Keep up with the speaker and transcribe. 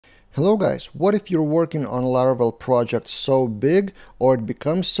Hello guys, what if you're working on a Laravel project so big or it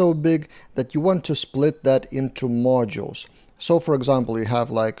becomes so big that you want to split that into modules? So for example, you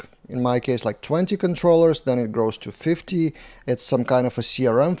have in my case, 20 controllers, then it grows to 50. It's some kind of a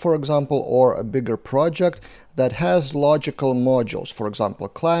CRM, for example, or a bigger project that has logical modules. For example,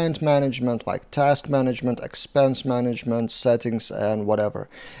 client management, like task management, expense management, settings, and whatever.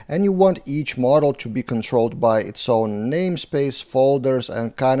 And you want each model to be controlled by its own namespace, folders,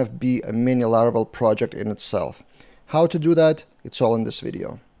 and kind of be a mini Laravel project in itself. How to do that? It's all in this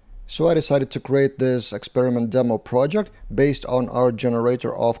video. So I decided to create this experiment demo project based on our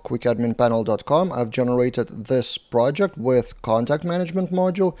generator of quickadminpanel.com. I've generated this project with contact management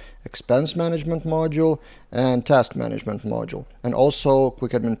module, expense management module, and task management module. And also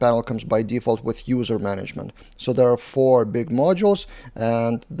QuickAdminPanel comes by default with user management. So there are 4 big modules,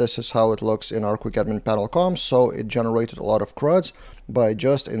 and this is how it looks in our quickadminpanel.com. So it generated a lot of CRUDs by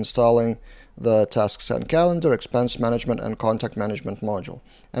just installing the tasks and calendar, expense management, and contact management module.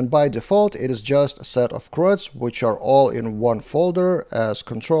 And by default, it is just a set of CRUDs which are all in one folder as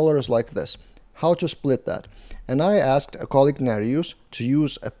controllers like this. How to split that? And I asked a colleague Nereus to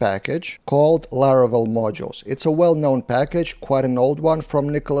use a package called Laravel Modules. It's a well-known package, quite an old one from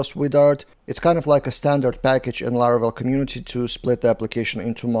Nicholas Widart. It's kind of like a standard package in Laravel community to split the application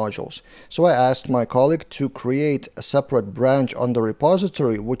into modules. So I asked my colleague to create a separate branch on the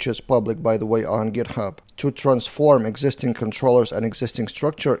repository, which is public by the way on GitHub, to transform existing controllers and existing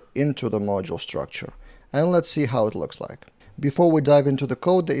structure into the module structure. And let's see how it looks like. Before we dive into the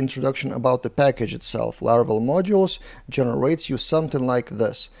code, the introduction about the package itself. Laravel Modules generates you something like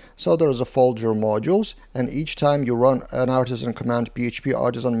this. So there's a folder modules, and each time you run an artisan command php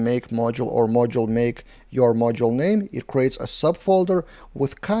artisan make module or module make your module name, it creates a subfolder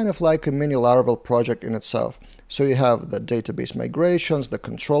with kind of like a mini Laravel project in itself. So you have the database migrations, the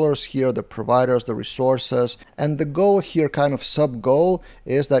controllers here, the providers, the resources, and the goal here, kind of sub-goal,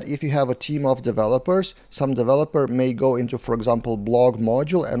 is that if you have a team of developers, some developer may go into, for example, blog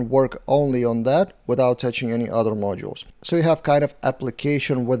module and work only on that without touching any other modules. So you have kind of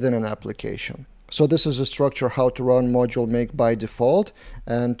application within an application. So this is a structure how to run module make by default,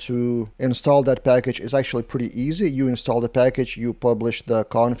 and to install that package is actually pretty easy. You install the package, you publish the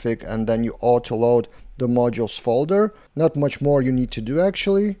config, and then you auto-load the modules folder. Not much more you need to do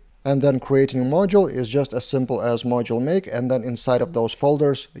actually. And then creating a module is just as simple as module make, and then inside of those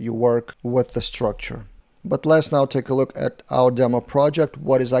folders you work with the structure. But let's now take a look at our demo project,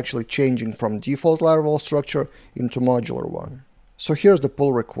 what is actually changing from default Laravel structure into modular one. So here's the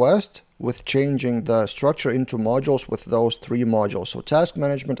pull request with changing the structure into modules with those 3 modules. So task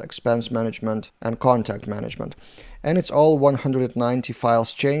management, expense management, and contact management. And it's all 190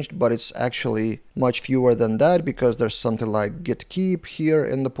 files changed, but it's actually much fewer than that because there's something like git keep here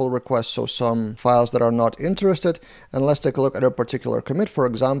in the pull request, so some files that are not interested. And let's take a look at a particular commit, for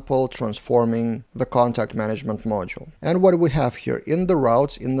example, transforming the contact management module. And what do we have here? In the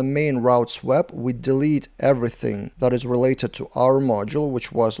routes, in the main routes web, we delete everything that is related to our module,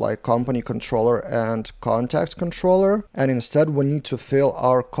 which was like company controller and contacts controller. And instead we need to fill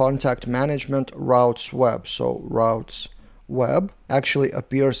our contact management routes web. So routes web actually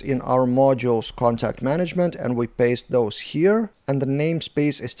appears in our modules contact management, and we paste those here, and the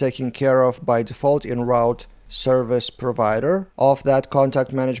namespace is taken care of by default in route service provider of that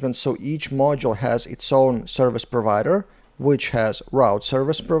contact management. So each module has its own service provider, which has route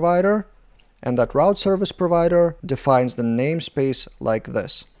service provider, and that route service provider defines the namespace like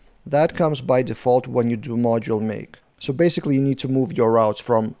this. That comes by default when you do module make. So basically you need to move your routes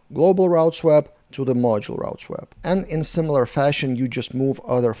from global routes web to the module routes web. And in similar fashion, you just move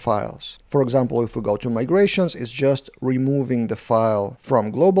other files. For example, if we go to migrations, it's just removing the file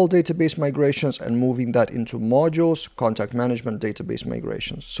from global database migrations and moving that into modules, contact management database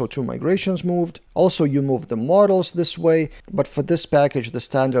migrations. So 2 migrations moved. Also, you move the models this way, but for this package, the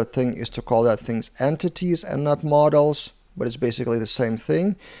standard thing is to call that things entities and not models. But it's basically the same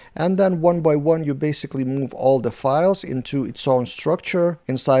thing. And then one by one, you basically move all the files into its own structure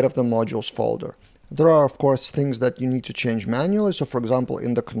inside of the modules folder. There are, of course, things that you need to change manually. So, for example,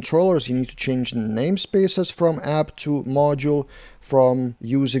 in the controllers, you need to change the namespaces from app to module. From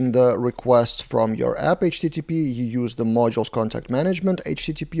using the request from your app HTTP, you use the modules contact management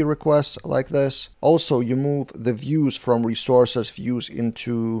HTTP requests like this. Also, you move the views from resources views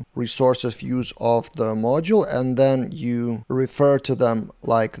into resources views of the module, and then you refer to them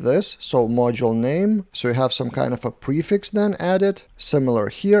like this. So module name, so you have some kind of a prefix then added. Similar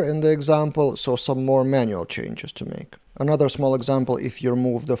here in the example, so some more manual changes to make. Another small example, if you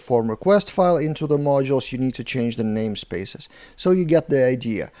remove the form request file into the modules, you need to change the namespaces. So you get the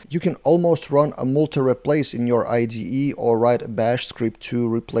idea. You can almost run a multi-replace in your IDE or write a bash script to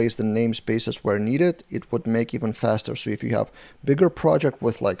replace the namespaces where needed. It would make even faster. So if you have bigger project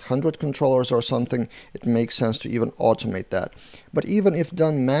with like 100 controllers or something, it makes sense to even automate that. But even if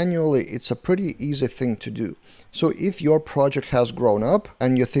done manually, it's a pretty easy thing to do. So if your project has grown up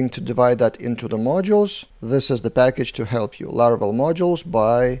and you think to divide that into the modules, this is the package to help you. Laravel Modules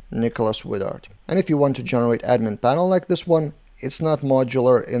by Nicholas Widart. And if you want to generate admin panel like this one, it's not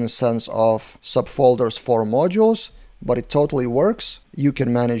modular in the sense of subfolders for modules, but it totally works. You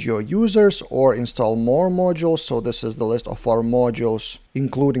can manage your users or install more modules. So this is the list of our modules,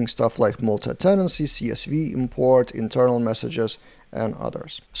 including stuff like multi-tenancy, CSV import, internal messages, and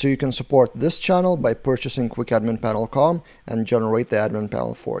others. So you can support this channel by purchasing QuickAdminPanel.com and generate the admin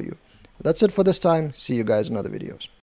panel for you. That's it for this time. See you guys in other videos.